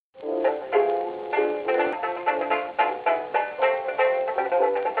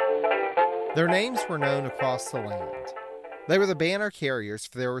Their names were known across the land. They were the banner carriers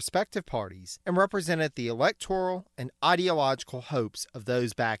for their respective parties and represented the electoral and ideological hopes of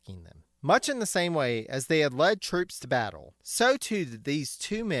those backing them. Much in the same way as they had led troops to battle, so too did these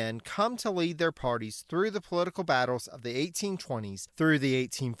two men come to lead their parties through the political battles of the 1820s through the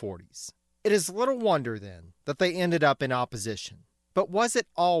 1840s. It is little wonder, then, that they ended up in opposition. But was it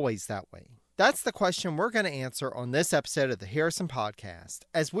always that way? That's the question we're going to answer on this episode of the Harrison Podcast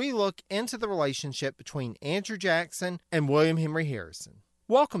as we look into the relationship between Andrew Jackson and William Henry Harrison.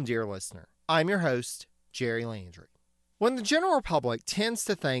 Welcome, dear listener. I'm your host, Jerry Landry. When the general public tends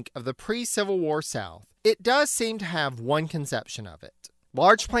to think of the pre-Civil War South, it does seem to have one conception of it: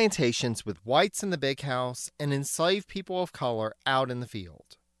 large plantations with whites in the big house and enslaved people of color out in the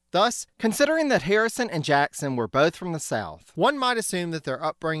field. Thus, considering that Harrison and Jackson were both from the South, one might assume that their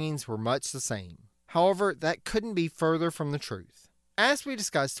upbringings were much the same. However, that couldn't be further from the truth. As we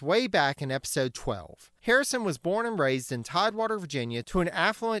discussed way back in episode 12, Harrison was born and raised in Tidewater, Virginia to an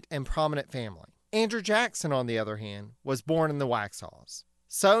affluent and prominent family. Andrew Jackson, on the other hand, was born in the Waxhaws,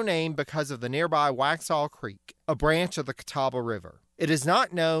 so named because of the nearby Waxhaw Creek, a branch of the Catawba River. It is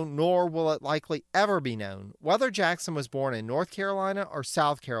not known, nor will it likely ever be known, whether Jackson was born in North Carolina or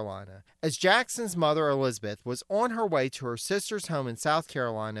South Carolina, as Jackson's mother Elizabeth was on her way to her sister's home in South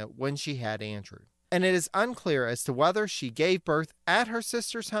Carolina when she had Andrew. And it is unclear as to whether she gave birth at her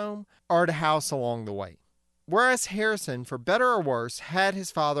sister's home or at a house along the way. Whereas Harrison, for better or worse, had his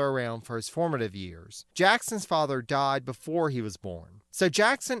father around for his formative years, Jackson's father died before he was born. So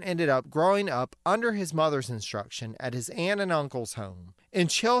Jackson ended up growing up under his mother's instruction at his aunt and uncle's home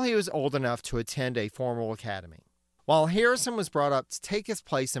until he was old enough to attend a formal academy. While Harrison was brought up to take his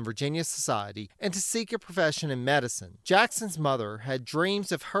place in Virginia society and to seek a profession in medicine, Jackson's mother had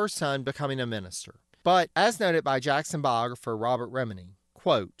dreams of her son becoming a minister. But, as noted by Jackson biographer Robert Remini,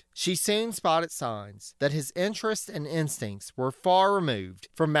 quote, she soon spotted signs that his interests and instincts were far removed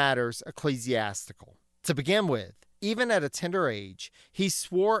from matters ecclesiastical. To begin with, even at a tender age, he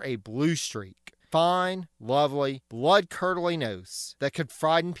swore a blue streak, fine, lovely, blood-curdling oaths that could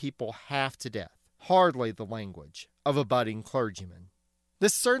frighten people half to death. Hardly the language of a budding clergyman.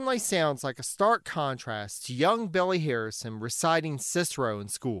 This certainly sounds like a stark contrast to young Billy Harrison reciting Cicero in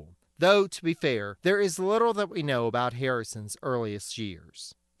school. Though, to be fair, there is little that we know about Harrison's earliest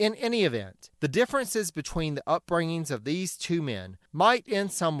years. In any event, the differences between the upbringings of these two men might in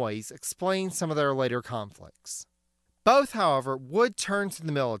some ways explain some of their later conflicts. Both, however, would turn to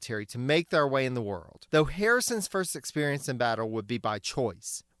the military to make their way in the world, though Harrison's first experience in battle would be by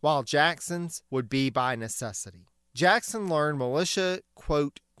choice, while Jackson's would be by necessity. Jackson learned militia,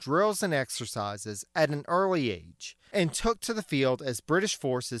 quote, drills and exercises at an early age, and took to the field as British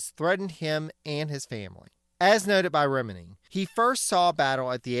forces threatened him and his family. As noted by Remini, he first saw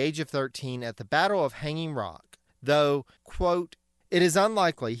battle at the age of 13 at the Battle of Hanging Rock, though, quote, it is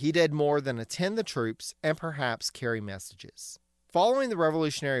unlikely he did more than attend the troops and perhaps carry messages. Following the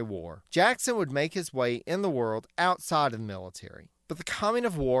Revolutionary War, Jackson would make his way in the world outside of the military, but the coming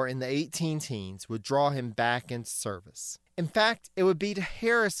of war in the 18-teens would draw him back into service. In fact, it would be to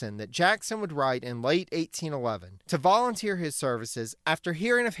Harrison that Jackson would write in late 1811 to volunteer his services after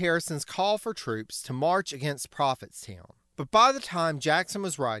hearing of Harrison's call for troops to march against Prophetstown. But by the time Jackson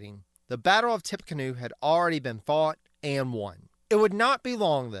was writing, the Battle of Tippecanoe had already been fought and won. It would not be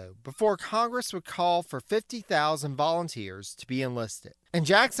long, though, before Congress would call for 50,000 volunteers to be enlisted, and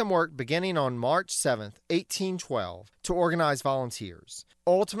Jackson worked beginning on March 7, 1812, to organize volunteers,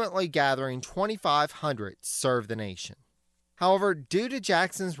 ultimately gathering 2,500 to serve the nation. However, due to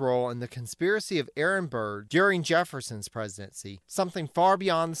Jackson's role in the conspiracy of Aaron Burr during Jefferson's presidency, something far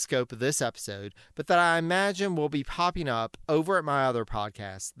beyond the scope of this episode, but that I imagine will be popping up over at my other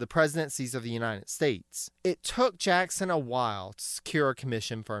podcast, The Presidencies of the United States, it took Jackson a while to secure a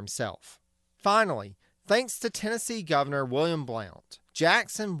commission for himself. Finally, thanks to Tennessee Governor William Blount,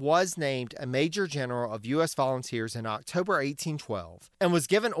 Jackson was named a Major General of U.S. Volunteers in October 1812 and was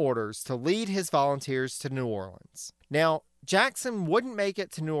given orders to lead his volunteers to New Orleans. Now, Jackson wouldn't make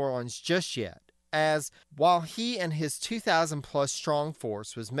it to New Orleans just yet, as while he and his 2,000-plus strong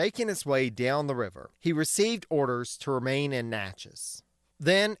force was making its way down the river, he received orders to remain in Natchez.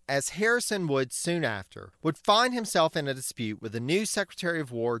 Then, as Harrison would soon after, would find himself in a dispute with the new Secretary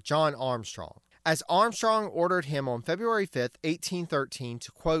of War, John Armstrong, as Armstrong ordered him on February 5, 1813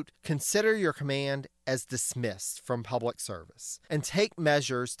 to, quote, consider your command as dismissed from public service and take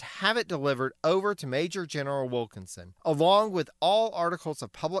measures to have it delivered over to Major General Wilkinson, along with all articles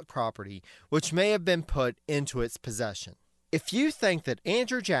of public property which may have been put into its possession. If you think that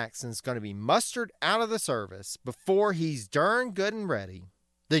Andrew Jackson's going to be mustered out of the service before he's darn good and ready,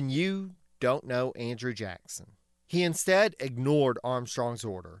 then you don't know Andrew Jackson. He instead ignored Armstrong's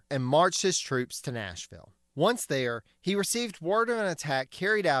order and marched his troops to Nashville. Once there, he received word of an attack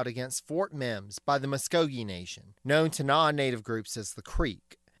carried out against Fort Mims by the Muskogee Nation, known to non-native groups as the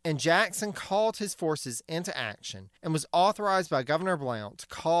Creek, and Jackson called his forces into action and was authorized by Governor Blount to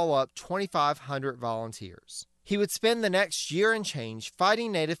call up 2,500 volunteers. He would spend the next year and change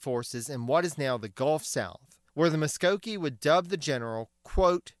fighting native forces in what is now the Gulf South, where the Muskogee would dub the general,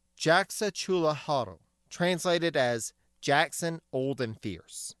 quote, Jacksa Chula Haro, translated as Jackson Old and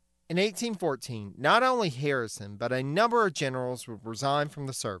Fierce. In 1814, not only Harrison, but a number of generals would resign from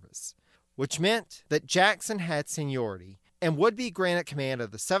the service, which meant that Jackson had seniority and would be granted command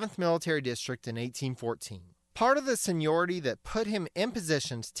of the 7th Military District in 1814. Part of the seniority that put him in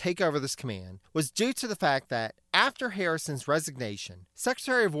position to take over this command was due to the fact that, after Harrison's resignation,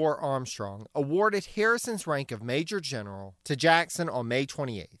 Secretary of War Armstrong awarded Harrison's rank of Major General to Jackson on May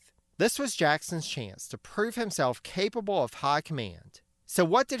 28th. This was Jackson's chance to prove himself capable of high command. So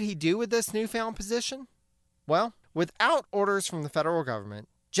what did he do with this newfound position? Well, without orders from the federal government,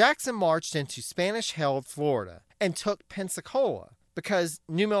 Jackson marched into Spanish-held Florida and took Pensacola, because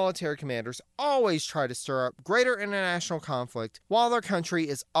new military commanders always try to stir up greater international conflict while their country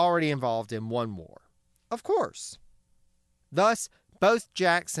is already involved in one war. Of course. Thus, both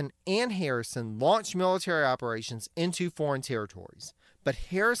Jackson and Harrison launched military operations into foreign territories, but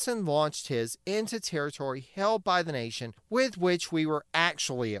Harrison launched his into territory held by the nation with which we were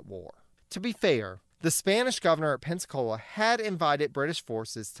actually at war. To be fair, the Spanish governor at Pensacola had invited British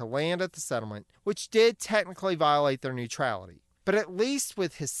forces to land at the settlement, which did technically violate their neutrality. But at least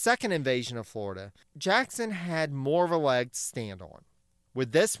with his second invasion of Florida, Jackson had more of a leg to stand on.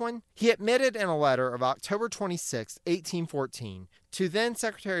 With this one, he admitted in a letter of October 26, 1814, to then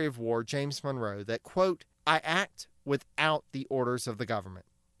Secretary of War James Monroe that, quote, I act without the orders of the government.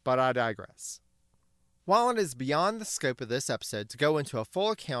 But I digress. While it is beyond the scope of this episode to go into a full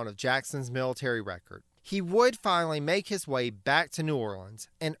account of Jackson's military record, he would finally make his way back to New Orleans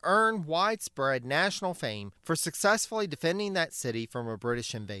and earn widespread national fame for successfully defending that city from a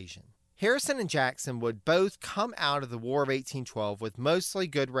British invasion. Harrison and Jackson would both come out of the War of 1812 with mostly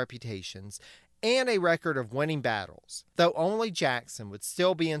good reputations and a record of winning battles, though only Jackson would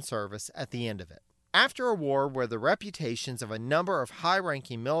still be in service at the end of it. After a war where the reputations of a number of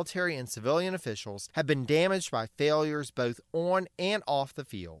high-ranking military and civilian officials had been damaged by failures both on and off the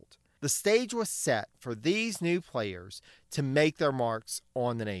field, the stage was set for these new players to make their marks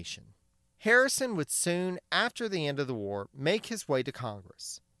on the nation. Harrison would soon, after the end of the war, make his way to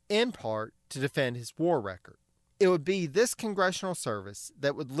Congress, in part to defend his war record. It would be this congressional service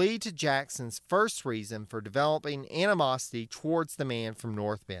that would lead to Jackson's first reason for developing animosity towards the man from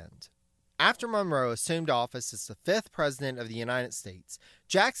North Bend. After Monroe assumed office as the 5th President of the United States,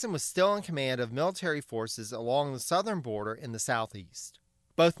 Jackson was still in command of military forces along the southern border in the southeast.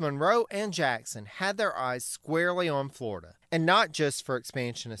 Both Monroe and Jackson had their eyes squarely on Florida, and not just for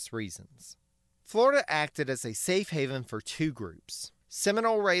expansionist reasons. Florida acted as a safe haven for two groups: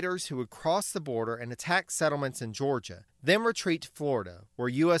 Seminole raiders who would cross the border and attack settlements in Georgia, then retreat to Florida, where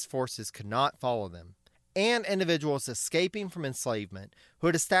U.S. forces could not follow them, and individuals escaping from enslavement who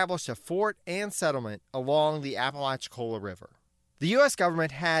had established a fort and settlement along the Apalachicola River. The U.S.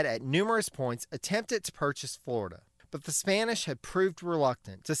 government had at numerous points attempted to purchase Florida, but the Spanish had proved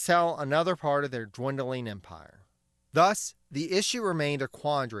reluctant to sell another part of their dwindling empire. Thus, the issue remained a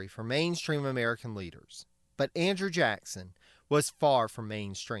quandary for mainstream American leaders. But Andrew Jackson was far from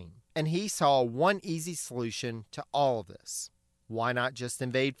mainstream, and he saw one easy solution to all of this. Why not just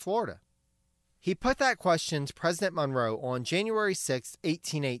invade Florida? He put that question to President Monroe on January 6,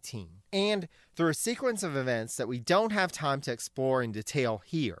 1818, and, through a sequence of events that we don't have time to explore in detail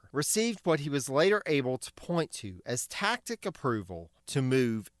here, received what he was later able to point to as tacit approval to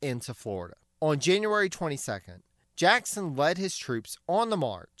move into Florida. On January 22nd, Jackson led his troops on the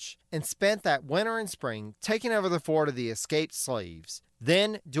march and spent that winter and spring taking over the fort of the escaped slaves,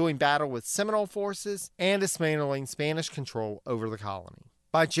 then doing battle with Seminole forces and dismantling Spanish control over the colony.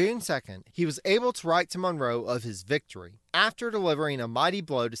 By June 2nd, he was able to write to Monroe of his victory after delivering a mighty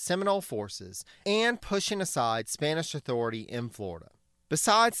blow to Seminole forces and pushing aside Spanish authority in Florida.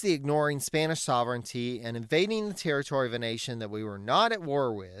 Besides the ignoring Spanish sovereignty and invading the territory of a nation that we were not at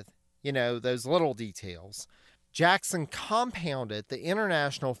war with, those little details, Jackson compounded the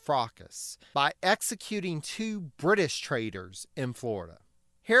international fracas by executing 2 British traitors in Florida.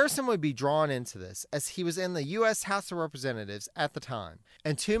 Harrison would be drawn into this as he was in the U.S. House of Representatives at the time,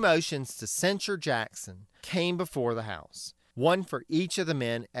 and 2 motions to censure Jackson came before the House, one for each of the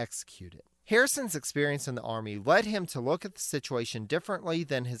men executed. Harrison's experience in the Army led him to look at the situation differently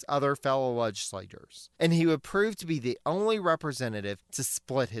than his other fellow legislators, and he would prove to be the only representative to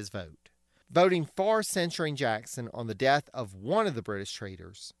split his vote, voting for censuring Jackson on the death of one of the British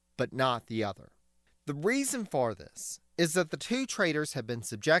traitors, but not the other. The reason for this is that the two traitors had been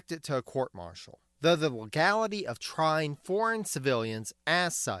subjected to a court-martial, though the legality of trying foreign civilians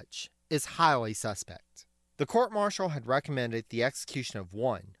as such is highly suspect. The court-martial had recommended the execution of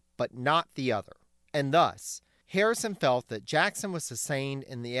one, but not the other, and thus, Harrison felt that Jackson was sustained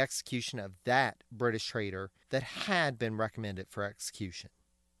in the execution of that British traitor that had been recommended for execution.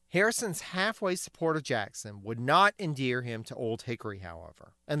 Harrison's halfway support of Jackson would not endear him to Old Hickory,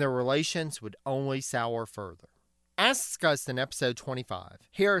 however, and their relations would only sour further. As discussed in episode 25,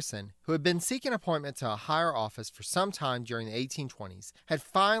 Harrison, who had been seeking appointment to a higher office for some time during the 1820s, had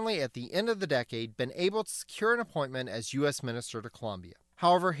finally, at the end of the decade, been able to secure an appointment as U.S. Minister to Columbia.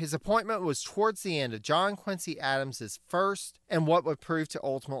 However, his appointment was towards the end of John Quincy Adams's first and what would prove to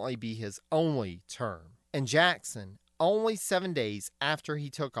ultimately be his only term, and Jackson, only 7 days after he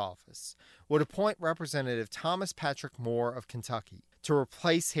took office, would appoint Representative Thomas Patrick Moore of Kentucky to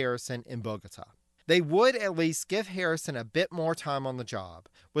replace Harrison in Bogota. They would at least give Harrison a bit more time on the job,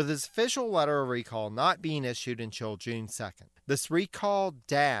 with his official letter of recall not being issued until June 2nd. This recall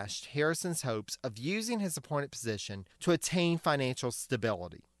dashed Harrison's hopes of using his appointed position to attain financial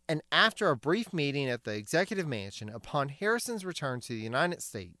stability. And after a brief meeting at the Executive Mansion upon Harrison's return to the United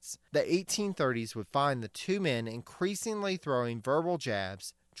States, the 1830s would find the two men increasingly throwing verbal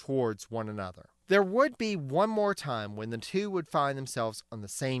jabs towards one another. There would be one more time when the two would find themselves on the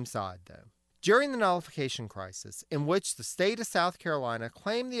same side, though. During the nullification crisis, in which the state of South Carolina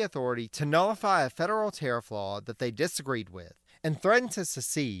claimed the authority to nullify a federal tariff law that they disagreed with, and threatened to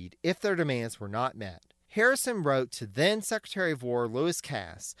secede if their demands were not met, Harrison wrote to then Secretary of War Lewis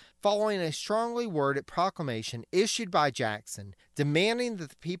Cass, following a strongly worded proclamation issued by Jackson, demanding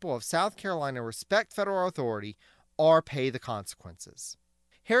that the people of South Carolina respect federal authority or pay the consequences.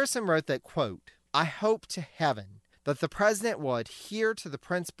 Harrison wrote that, quote, "I hope to heaven that the President will adhere to the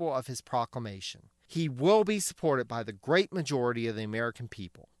principle of his proclamation. He will be supported by the great majority of the American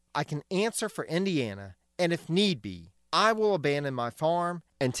people. I can answer for Indiana, and if need be, I will abandon my farm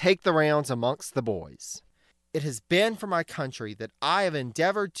and take the rounds amongst the boys. It has been for my country that I have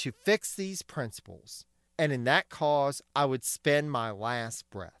endeavored to fix these principles, and in that cause I would spend my last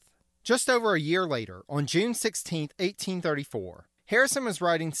breath." Just over a year later, on June 16, 1834, Harrison was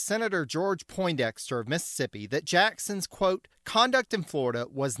writing Senator George Poindexter of Mississippi that Jackson's, quote, "conduct in Florida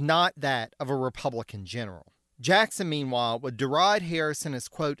was not that of a Republican general." Jackson, meanwhile, would deride Harrison as,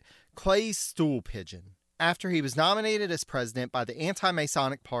 quote, "Clay's stool pigeon," after he was nominated as president by the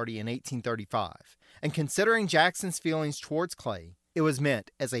Anti-Masonic Party in 1835, and considering Jackson's feelings towards Clay, it was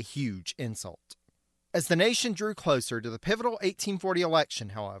meant as a huge insult. As the nation drew closer to the pivotal 1840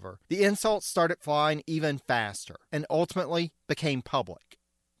 election, however, the insults started flying even faster and ultimately became public.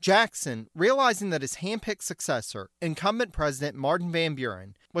 Jackson, realizing that his handpicked successor, incumbent President Martin Van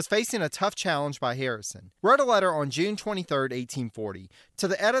Buren, was facing a tough challenge by Harrison, wrote a letter on June 23, 1840, to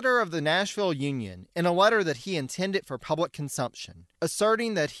the editor of the Nashville Union in a letter that he intended for public consumption,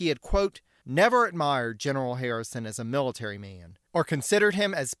 asserting that he had, quote, "never admired General Harrison as a military man, or considered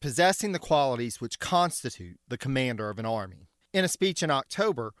him as possessing the qualities which constitute the commander of an army." In a speech in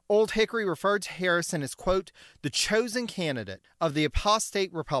October, Old Hickory referred to Harrison as, quote, "the chosen candidate of the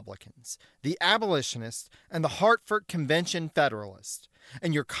apostate Republicans, the abolitionists, and the Hartford Convention Federalists,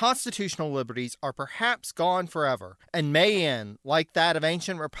 and your constitutional liberties are perhaps gone forever, and may end, like that of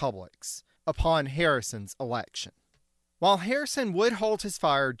ancient republics, upon Harrison's election." While Harrison would hold his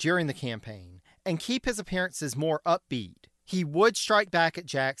fire during the campaign and keep his appearances more upbeat, he would strike back at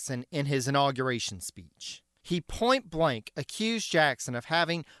Jackson in his inauguration speech. He point-blank accused Jackson of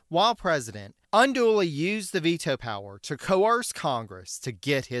having, while president, unduly used the veto power to coerce Congress to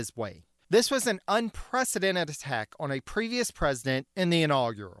get his way. This was an unprecedented attack on a previous president in the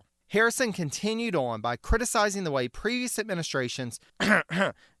inaugural. Harrison continued on by criticizing the way previous administrations,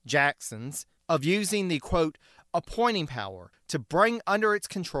 Jackson's, of using the, quote, "appointing power to bring under its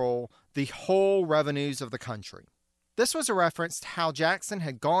control the whole revenues of the country." This was a reference to how Jackson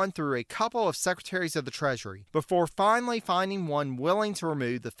had gone through a couple of secretaries of the Treasury before finally finding one willing to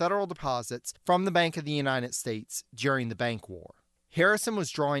remove the federal deposits from the Bank of the United States during the Bank War. Harrison was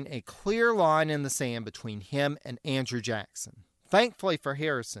drawing a clear line in the sand between him and Andrew Jackson. Thankfully for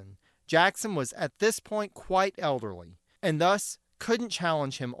Harrison, Jackson was at this point quite elderly, and thus couldn't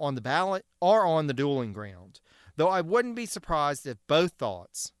challenge him on the ballot or on the dueling ground, though I wouldn't be surprised if both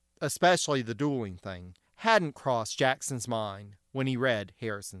thoughts, especially the dueling thing, hadn't crossed Jackson's mind when he read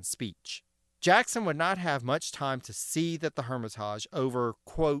Harrison's speech. Jackson would not have much time to seethe at the Hermitage over,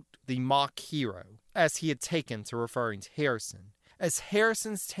 quote, the mock hero, as he had taken to referring to Harrison, as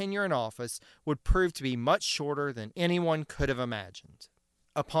Harrison's tenure in office would prove to be much shorter than anyone could have imagined.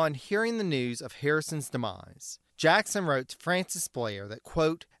 Upon hearing the news of Harrison's demise, Jackson wrote to Francis Blair that,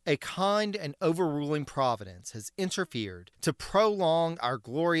 quote, a kind and overruling providence has interfered to prolong our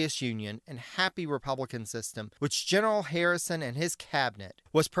glorious Union and happy Republican system which General Harrison and his cabinet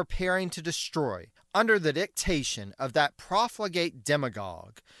was preparing to destroy under the dictation of that profligate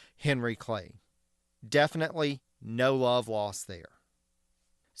demagogue, Henry Clay. Definitely no love lost there.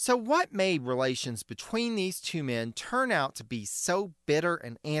 So what made relations between these two men turn out to be so bitter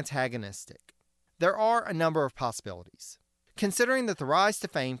and antagonistic? There are a number of possibilities. Considering that the rise to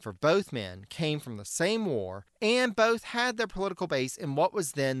fame for both men came from the same war and both had their political base in what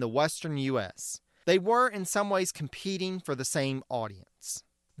was then the Western U.S., they were in some ways competing for the same audience.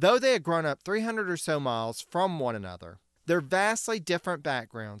 Though they had grown up 300 or so miles from one another, their vastly different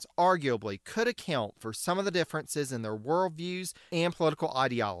backgrounds arguably could account for some of the differences in their worldviews and political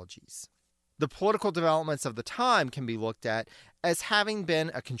ideologies. The political developments of the time can be looked at as having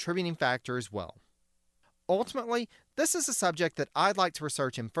been a contributing factor as well. Ultimately, this is a subject that I'd like to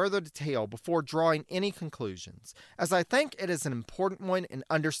research in further detail before drawing any conclusions, as I think it is an important one in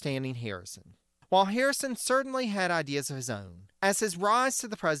understanding Harrison. While Harrison certainly had ideas of his own, as his rise to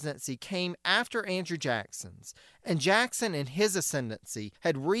the presidency came after Andrew Jackson's, and Jackson in his ascendancy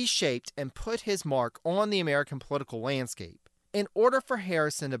had reshaped and put his mark on the American political landscape, in order for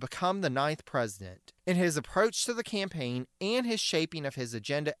Harrison to become the 9th president, in his approach to the campaign and his shaping of his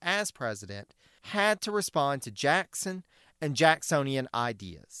agenda as president, had to respond to Jackson and Jacksonian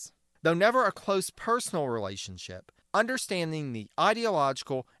ideas. Though never a close personal relationship, understanding the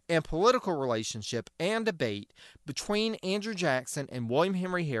ideological and political relationship and debate between Andrew Jackson and William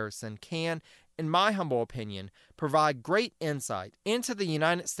Henry Harrison can, in my humble opinion, provide great insight into the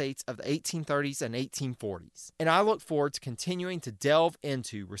United States of the 1830s and 1840s, and I look forward to continuing to delve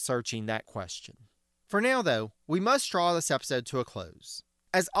into researching that question. For now, though, we must draw this episode to a close.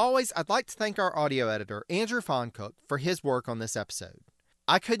 As always, I'd like to thank our audio editor, Andrew Foncook, for his work on this episode.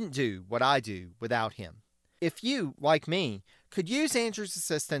 I couldn't do what I do without him. If you, like me, could use Andrew's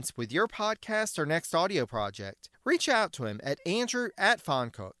assistance with your podcast or next audio project, reach out to him at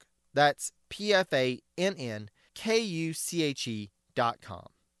andrew@foncook. That's PFANNKUCHE.com.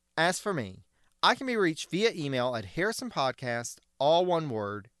 As for me, I can be reached via email at harrisonpodcast, all one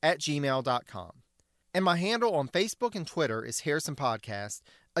word, @gmail.com. And my handle on Facebook and Twitter is Harrison Podcast,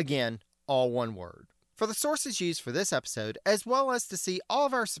 again, all one word. For the sources used for this episode, as well as to see all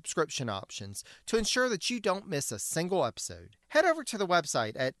of our subscription options to ensure that you don't miss a single episode, head over to the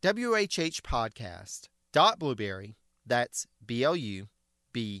website at whhpodcast.blueberry, that's BLUBRRY.com.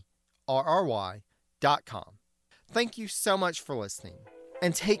 Thank you so much for listening,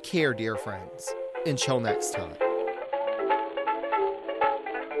 and take care, dear friends. Until next time.